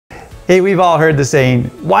Hey, we've all heard the saying,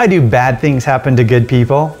 why do bad things happen to good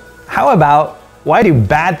people? How about, why do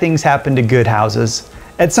bad things happen to good houses?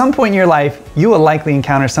 At some point in your life, you will likely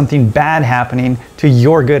encounter something bad happening to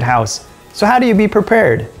your good house. So how do you be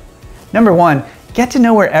prepared? Number one, get to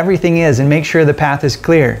know where everything is and make sure the path is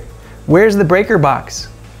clear. Where's the breaker box?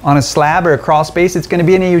 On a slab or a crawl space, it's going to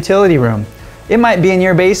be in a utility room. It might be in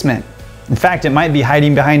your basement. In fact, it might be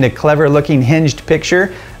hiding behind a clever looking hinged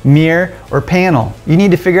picture, mirror, or panel. You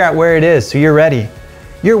need to figure out where it is so you're ready.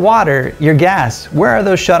 Your water, your gas, where are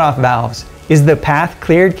those shutoff valves? Is the path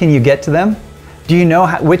cleared? Can you get to them? Do you know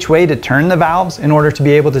which way to turn the valves in order to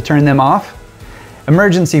be able to turn them off?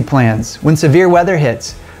 Emergency plans. When severe weather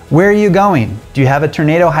hits, where are you going? Do you have a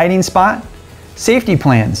tornado hiding spot? Safety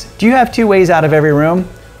plans. Do you have 2 ways out of every room?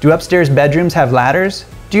 Do upstairs bedrooms have ladders?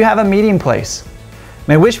 Do you have a meeting place?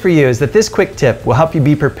 My wish for you is that this quick tip will help you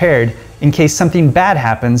be prepared in case something bad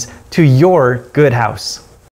happens to your good house.